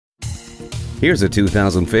Here's a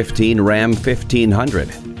 2015 Ram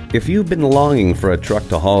 1500. If you've been longing for a truck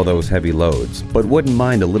to haul those heavy loads, but wouldn't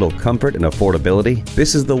mind a little comfort and affordability,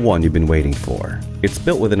 this is the one you've been waiting for. It's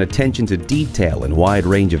built with an attention to detail and wide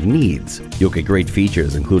range of needs. You'll get great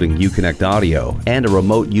features including Uconnect audio and a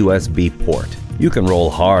remote USB port. You can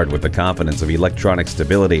roll hard with the confidence of electronic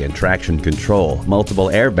stability and traction control, multiple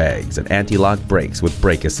airbags, and anti-lock brakes with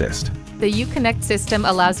brake assist. The Uconnect system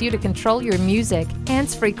allows you to control your music,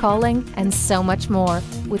 hands-free calling, and so much more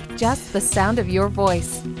with just the sound of your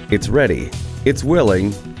voice. It's ready, it's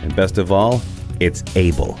willing, and best of all, it's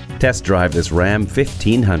able. Test drive this Ram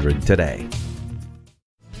 1500 today.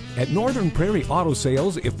 At Northern Prairie Auto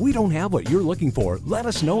Sales, if we don't have what you're looking for, let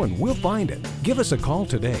us know and we'll find it. Give us a call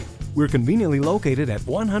today. We're conveniently located at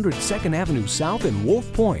 100 2nd Avenue South in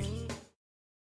Wolf Point.